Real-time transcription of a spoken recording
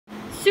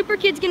Super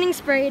Kid's getting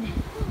sprayed.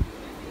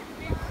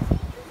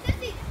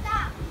 Sissy,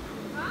 stop.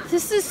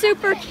 This is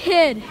Super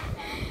Kid.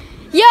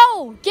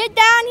 Yo, get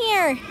down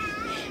here.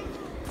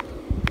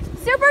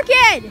 Super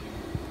Kid.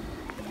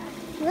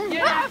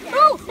 Yeah.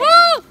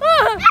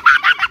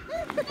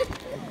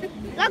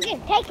 Okay,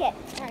 take it. All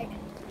right.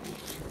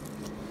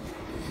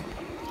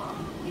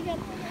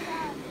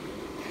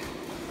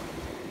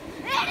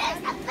 It is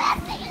the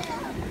best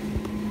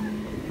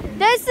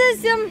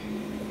thing.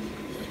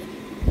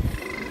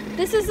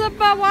 This is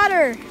about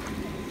water.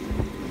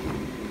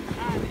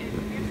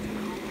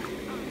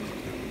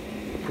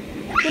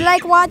 You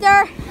like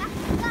water?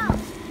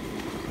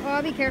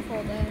 Oh, be careful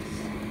of this.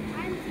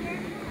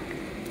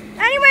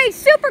 Anyway,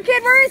 Super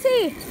Kid, where is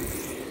he?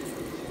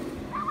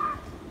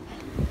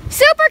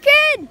 Super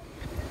Kid!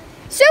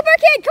 Super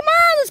Kid, come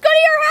on, let's go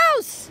to your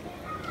house!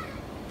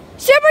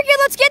 Super Kid,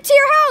 let's get to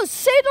your house!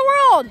 Save the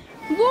world!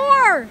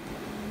 War!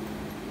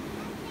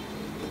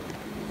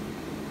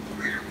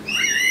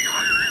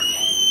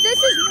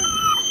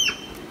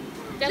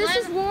 This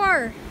is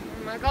war.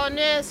 Oh my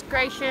goodness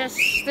gracious.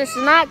 This is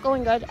not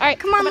going good. Alright,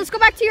 Come on, let's go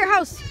back to your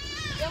house.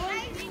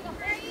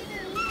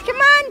 Come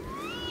on!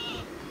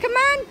 Come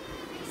on!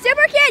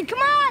 Super Kid, come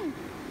on!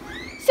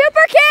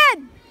 Super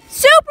Kid!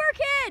 Super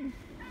Kid!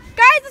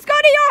 Guys, let's go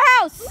to your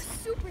house!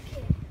 Super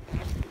Kid.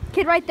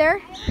 Kid right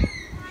there.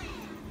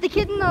 The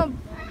kid in the...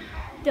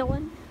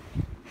 Dylan.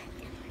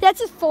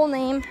 That's his full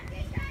name.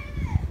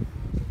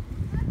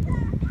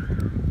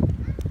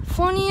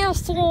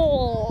 Funniest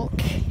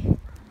look.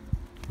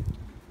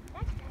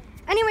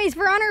 Anyways,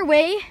 we're on our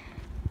way.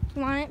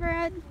 You want it,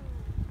 Brad?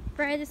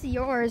 Brad, this is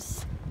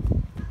yours.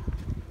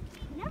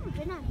 I've never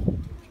been on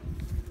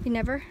YouTube. You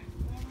never?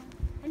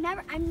 I'm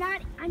not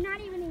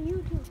even a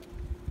YouTuber.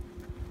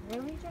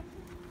 Really?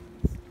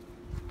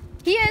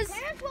 He is.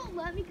 Parents won't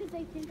love me because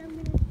they think I'm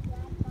gonna do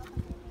bad stuff.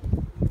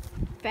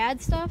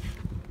 Bad stuff?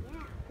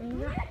 Yeah. I'm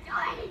not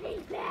doing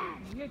anything bad.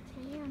 You're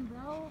tan,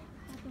 bro.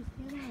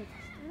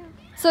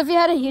 So if you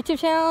had a YouTube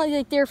channel,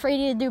 like they're afraid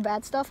you to do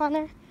bad stuff on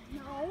there?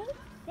 No,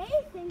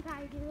 they think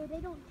I do. They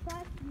don't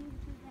trust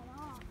YouTube at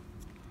all.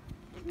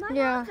 My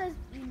Yeah. mom says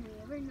you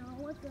never know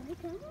what's gonna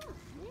come up.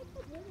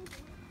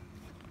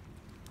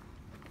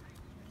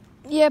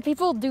 Yeah,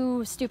 people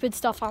do stupid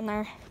stuff on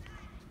there.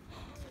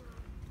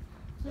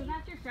 So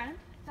that's your friend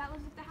that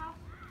was at the house?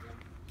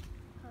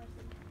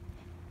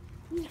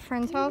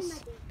 Friend's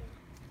house?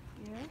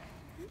 Yeah.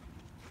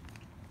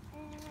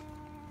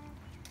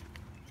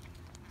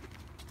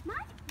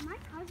 My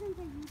cousin's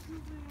a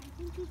YouTuber. I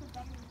think he's a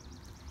better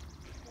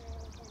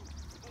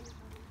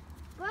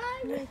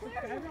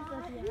YouTuber than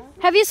anybody.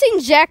 Have you seen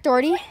Jack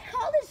Doherty? He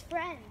called his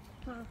friend.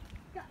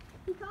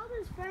 He called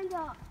his friend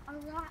a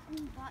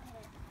rotten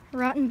butthead.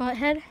 Rotten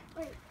butthead?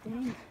 Wait.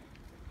 Dang.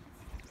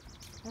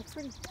 That's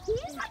pretty.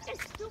 He's like a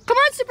stupid. Come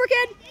on, Super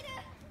Kid!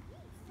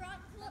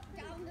 Front flip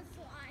down the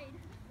slide.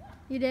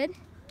 You did?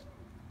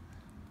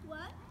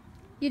 What?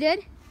 You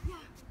did?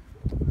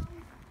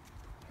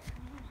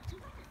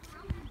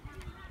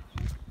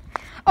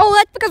 Oh,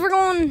 that's because we're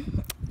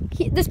going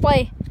this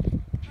way.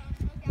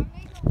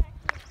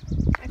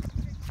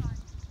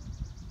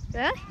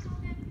 Yeah?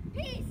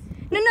 Peace.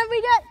 No,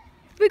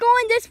 we're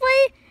going this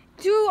way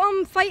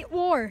to fight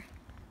war.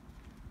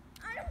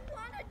 I don't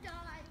want to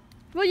die.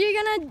 Well,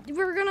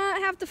 we're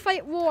gonna have to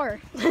fight war.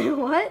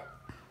 What?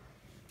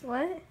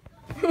 What?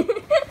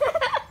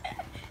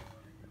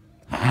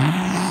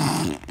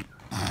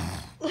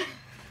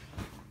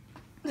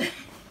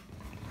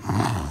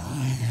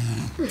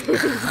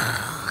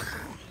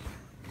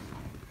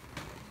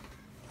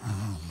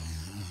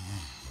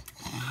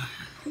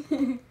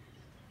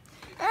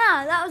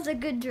 Ah, that was a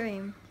good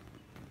dream.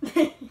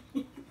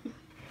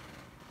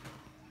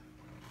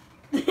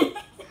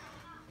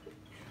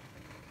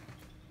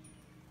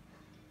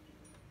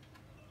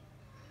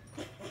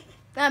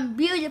 I'm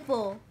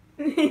beautiful.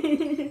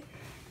 Anyways.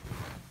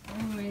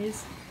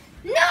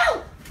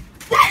 No!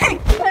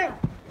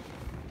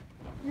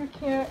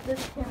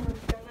 This camera's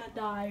gonna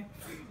die.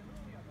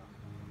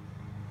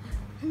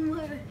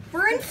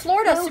 We're in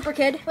Florida, Super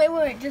Kid.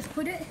 Wait, just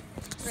put it.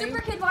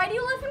 Super Kid, why do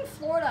you live in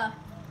Florida?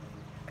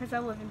 Because I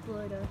live in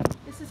Florida.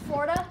 This is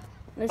Florida?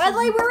 By the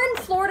way, we're in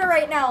Florida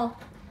right now.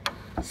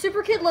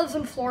 Super Kid lives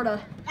in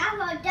Florida. I'm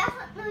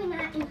definitely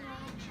not in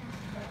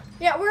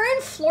Yeah, we're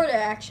in Florida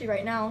actually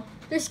right now.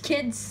 There's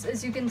kids,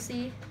 as you can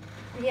see.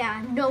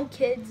 Yeah, no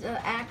kids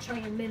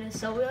actually in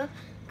Minnesota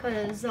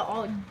because they're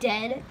all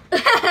dead.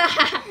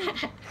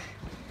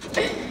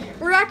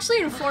 We're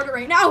actually in Florida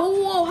right now.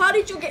 Whoa, how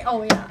did you get...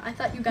 Oh, yeah, I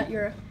thought you got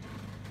your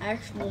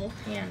actual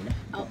hand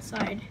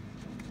outside.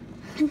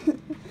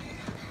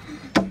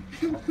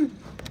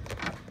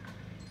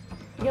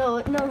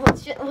 Yo, no,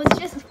 let's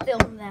just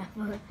film that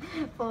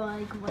for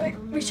like 1 Wait,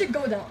 minute. we should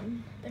go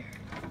down there.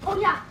 Oh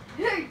yeah.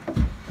 Hey.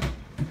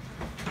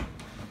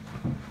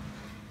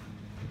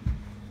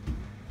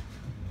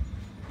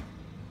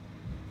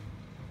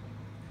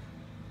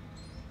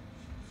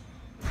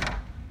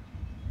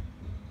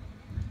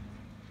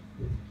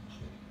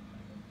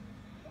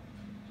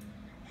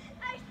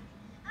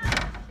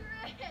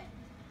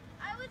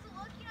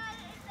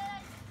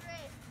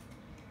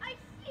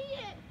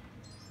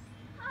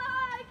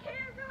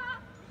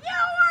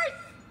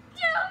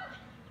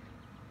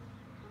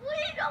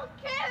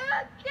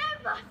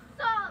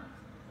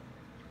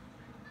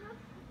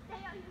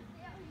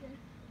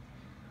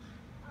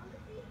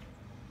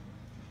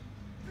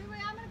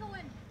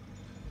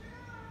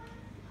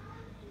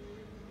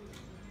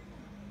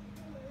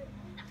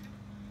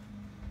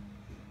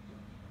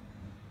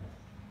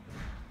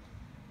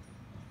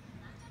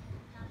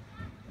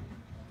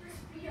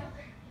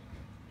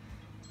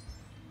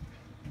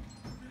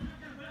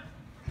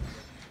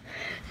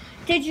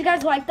 Did you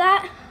guys like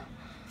that?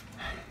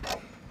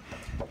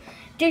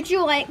 Did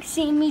you like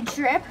seeing me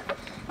trip?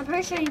 I'm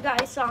pretty sure you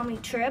guys saw me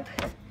trip.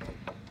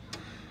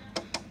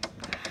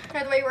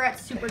 By the way, we're at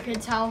Super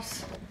Kid's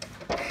house.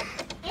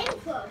 In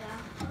Florida,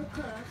 of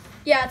course.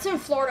 Yeah, it's in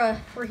Florida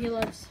where he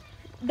lives.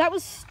 That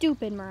was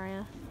stupid,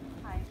 Mariah.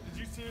 Did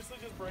you seriously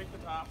just break the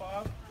top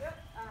off? Yep.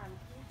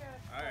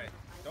 Alright,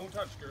 don't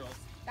touch, girls.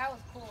 That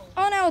was cool.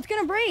 Oh no, it's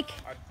gonna break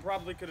I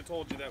probably could have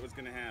told you that was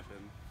going to happen.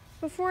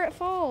 before it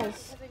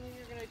falls.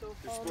 You're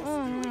supposed to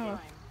Oh do no.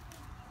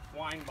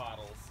 wine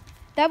bottles.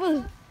 That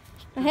was,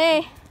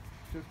 hey,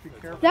 Just be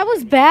careful. that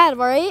was bad,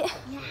 right?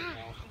 Yeah.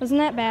 Wasn't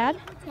that bad?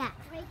 Yeah.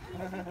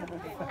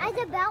 I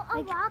developed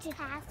a rock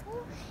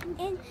castle,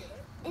 and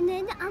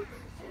then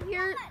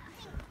you're.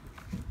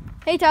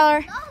 Hey,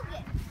 Tyler.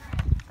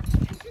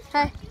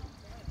 Hi.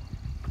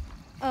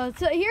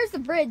 So here's the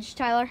bridge,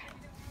 Tyler.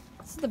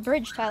 This is the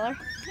bridge, Tyler.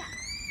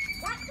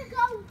 Want to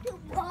go to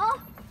war?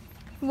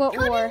 What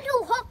Turn war? into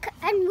Hook,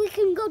 and we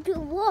can go to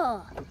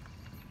war.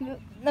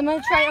 I'm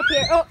gonna try up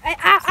here. Oh,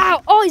 ow,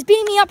 ow. Oh, he's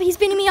beating me up. He's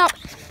beating me up.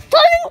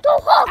 Turn into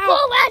Hook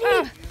Ow,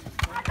 already.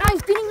 ow,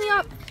 he's beating me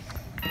up.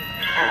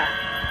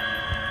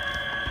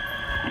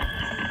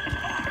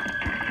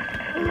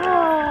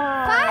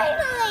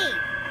 Finally!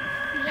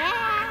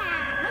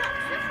 Yeah!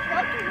 Let's just go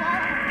to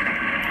war.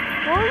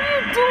 What are you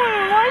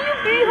doing? Why are you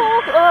beat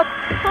Hulk up?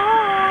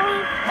 Hi.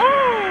 Oh.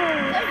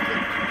 Let's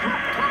just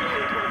turn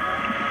into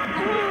Hook.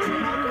 And we can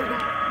go to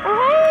war. Oh,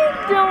 how you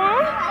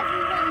doing?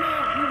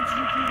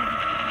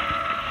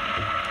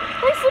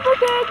 Hey, Super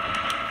Kid.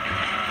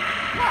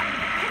 Look,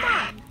 come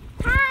on.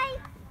 Hi.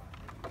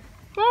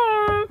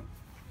 Hi.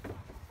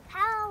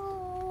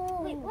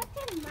 How? Wait, what's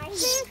in my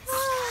name?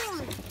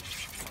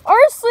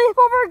 Our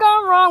sleepover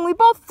gone wrong. We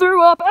both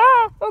threw up.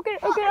 Ah, okay,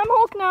 I'm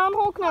Hulk now. I'm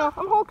Hulk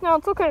now.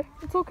 It's okay.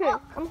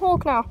 I'm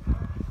Hulk now.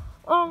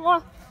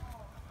 What?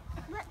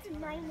 What's in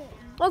my name?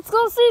 Let's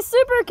go see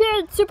Super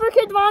Kid. Super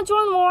Kid wants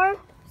one more.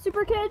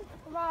 Super Kid.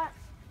 What?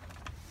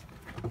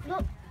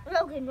 Look,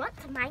 Logan,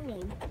 what's my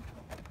name?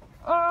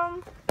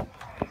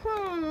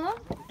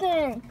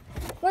 Nothing.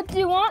 What do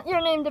you want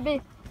your name to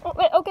be? Oh,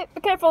 wait, okay,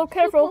 be careful.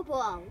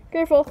 Superball.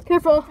 Careful.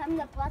 I'm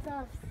the brother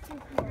of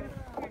Superball.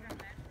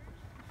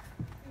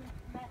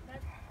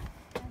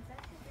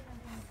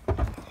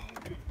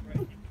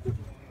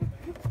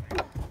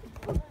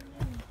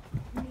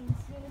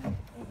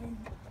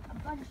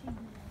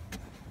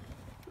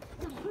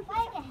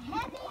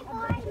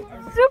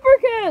 Super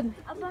Kid.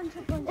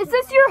 Is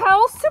this your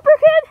house, Super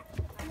Kid?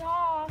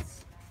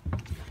 Yes.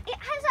 It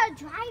has a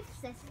drive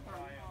system.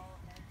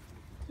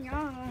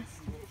 Yes.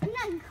 And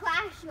then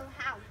crash your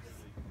house.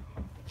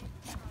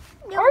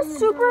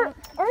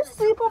 Our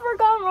sleepover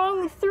gone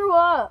wrong. We threw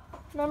up.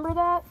 Remember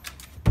that?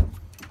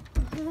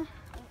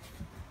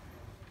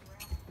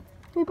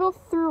 We both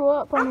threw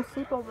up on the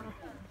sleepover.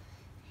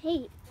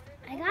 Hey,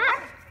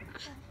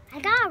 I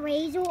got a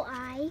razor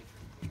eye.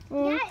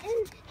 Mm. Yeah,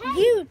 and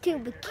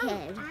YouTube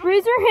kid.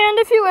 Raise your hand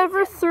if you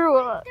ever threw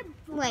up.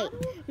 Wait,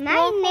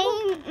 my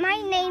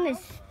name is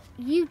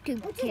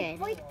YouTube kid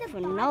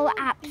for no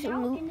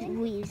absolute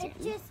reason.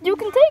 You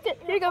can take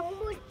it. Here you go.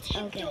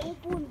 Okay.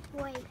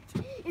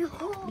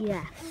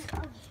 Yes.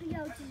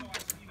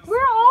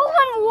 We're all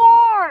in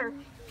war.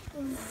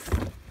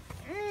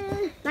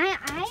 My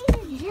eyes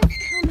is just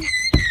coming.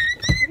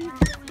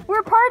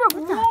 We're part of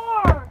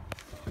war.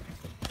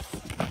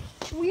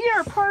 We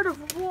are part of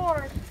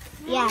war.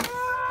 Yes.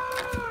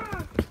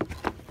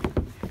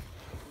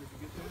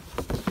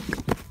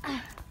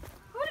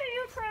 Who do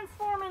you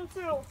transform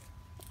into?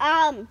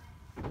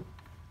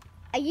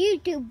 A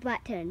YouTube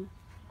button.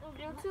 A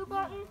YouTube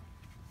button?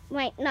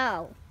 Wait,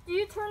 no. Do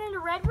you turn into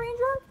Red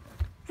Ranger?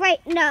 Wait,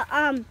 no.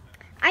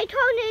 I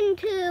turn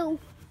into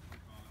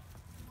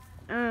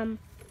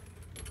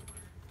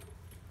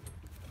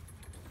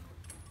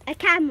a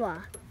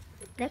camera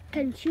that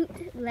can shoot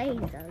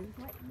lasers.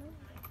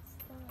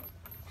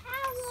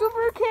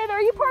 Super Kid,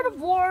 are you part of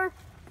war?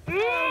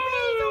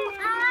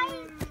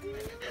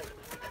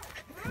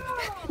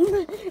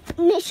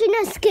 Mission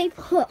escape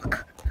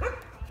Hook.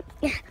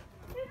 Yeah,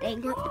 they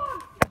go.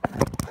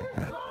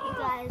 You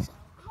guys,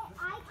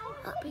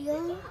 up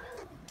here,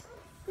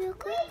 real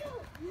quick.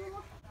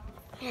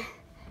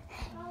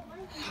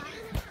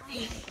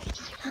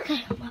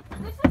 Okay, I'm up.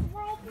 This is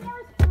World War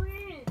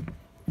III.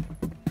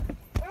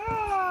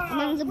 I'm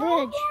on the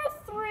World bridge.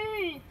 War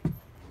III.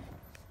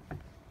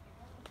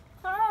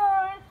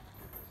 Hi.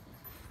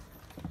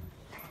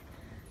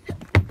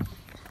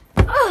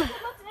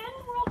 Let's end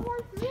World War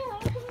III. How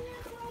can we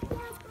end World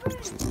War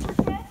III?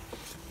 Okay.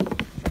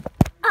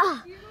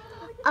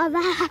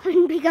 That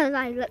happened because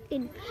I looked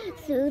in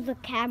through the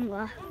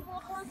camera.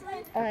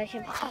 I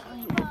should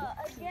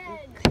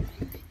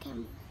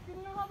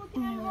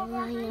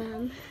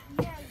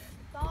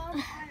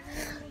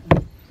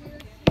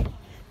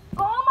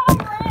Bomb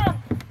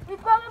Iran!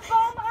 We've got to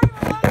bomb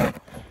Iran!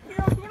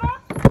 Hiroshima?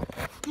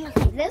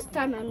 Okay, this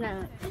time I'm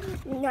not.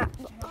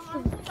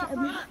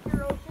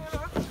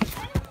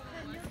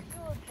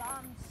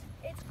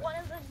 It's one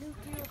of the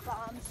nuclear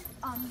bombs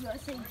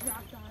USA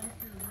dropped on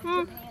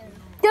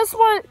Guess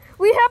what?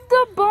 We have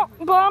to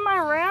bomb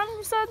Iran,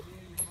 you said?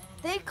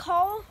 They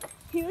call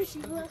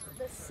Hiroshima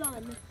the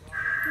sun.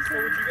 So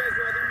would you guys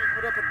rather me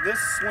put up with this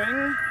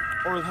swing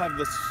or have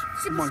this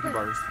monkey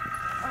bars?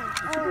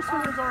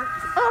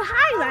 Oh,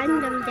 hi,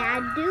 random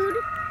dad dude.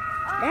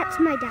 That's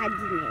my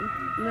dad's name.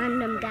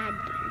 Random dad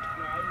dude.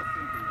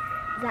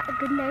 Is that a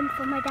good name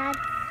for my dad?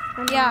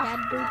 Random dad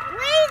dude.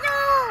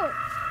 Weasel!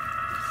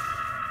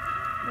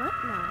 What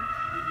now?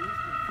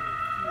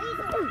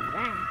 Weasel. What is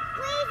that?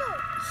 Weasel!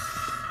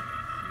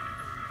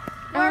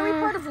 Are we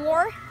part of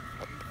war?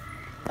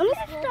 I'm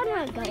just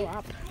gonna go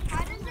up.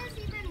 How does this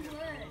even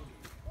work?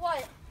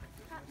 What?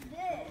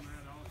 This.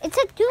 It's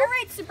a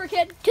Alright, Super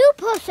Kid.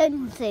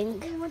 two-person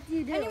thing. What do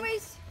you do?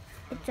 Anyways,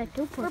 It's a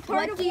two-person. we're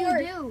part of war.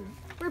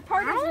 We're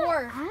part of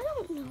war. I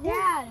don't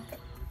know.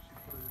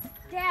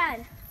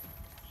 Dad,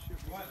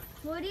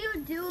 what do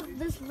you do with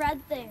this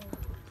red thing?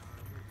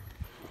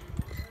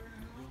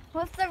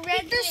 What's the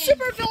red There's thing?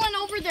 super villain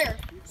over there.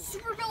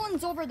 Super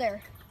villain's over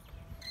there.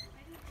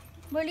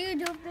 What do you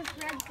do with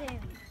this red thing?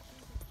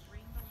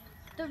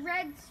 The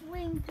red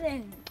swing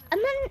thing. I'm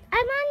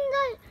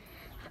on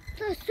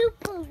the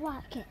super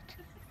rocket.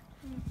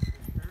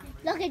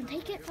 Logan,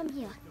 take it from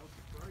here.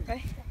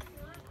 Okay.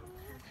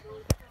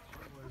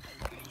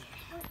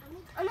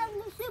 I'm on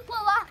the super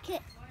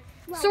rocket.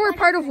 So we're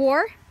part of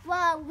war?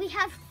 Well, we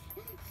have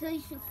 3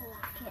 super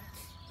rockets.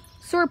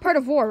 So we're part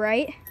of war,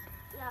 right?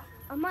 Yeah.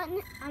 I'm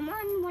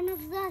on one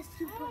of the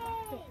super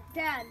rockets.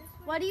 Dad,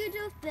 what do you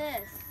do with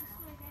this?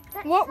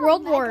 That's What a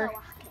world mega war? rocket.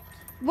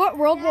 What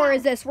world war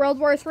is this? World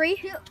War III? What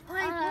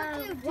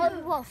do you do?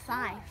 World War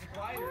 5.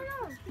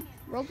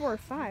 World War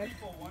V.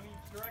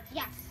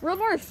 Yes. World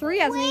War III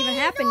hasn't even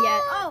happened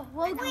yet. Oh,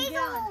 Logan, get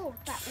on.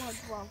 That World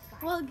War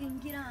 5. Logan,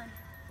 get on.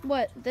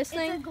 What? This It's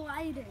a thing?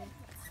 glider.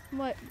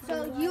 What?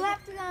 So you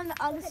have to go on the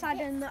other side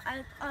in the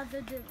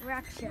other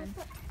direction.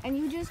 And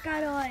you just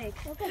gotta like...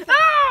 Oh!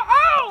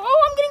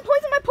 Oh! I'm getting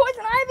poisoned by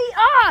poison ivy!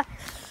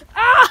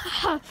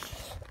 Ah!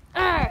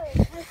 Ah!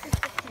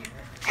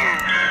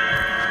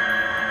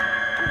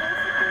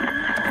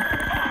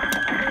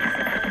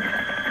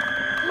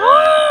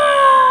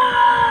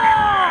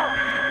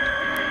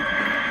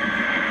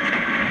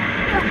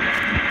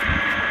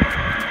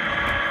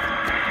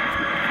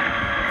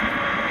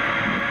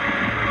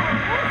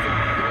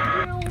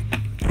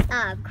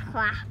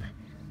 Crap.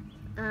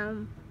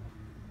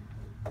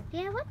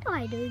 Yeah, what do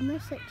I do in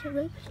this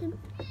situation?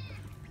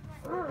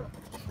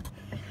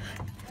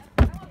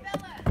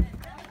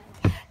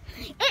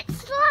 It's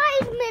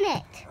slide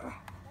minute.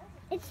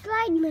 It's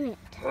slide minute.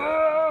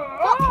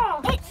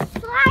 Oh, it's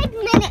slide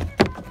minute.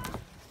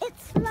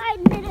 It's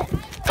slide minute.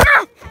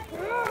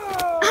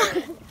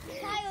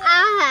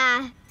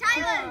 Ah!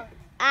 Tyler!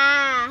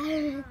 Ah!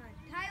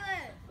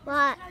 Tyler!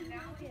 What?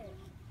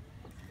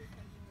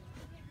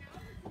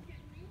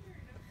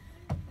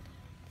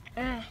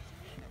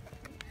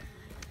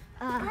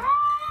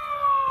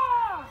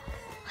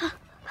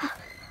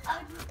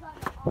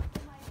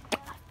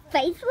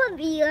 Face will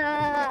be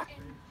Terrible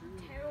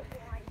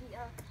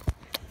idea.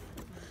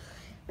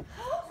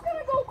 Who's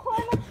gonna go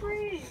climb a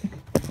tree?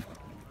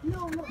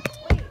 No,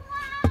 wait.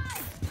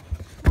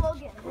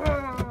 Logan.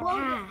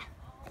 ah,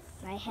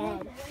 my head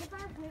What if I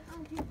went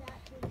onto that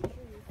big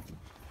tree?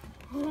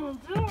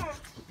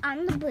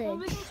 on the bridge.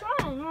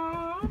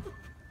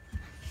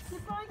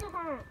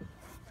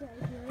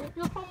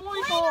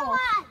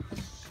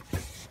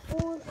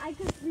 Or I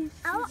could be...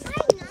 Oh,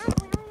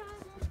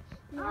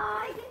 Oh,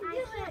 I can do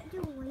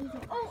it.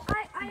 Oh,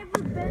 I have a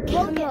better...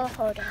 Logan,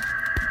 hold on.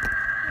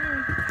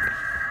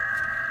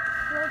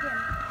 Logan,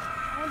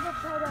 I have a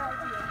better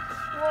idea.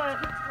 What?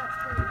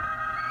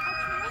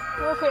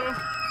 Okay.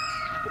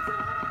 It's a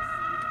little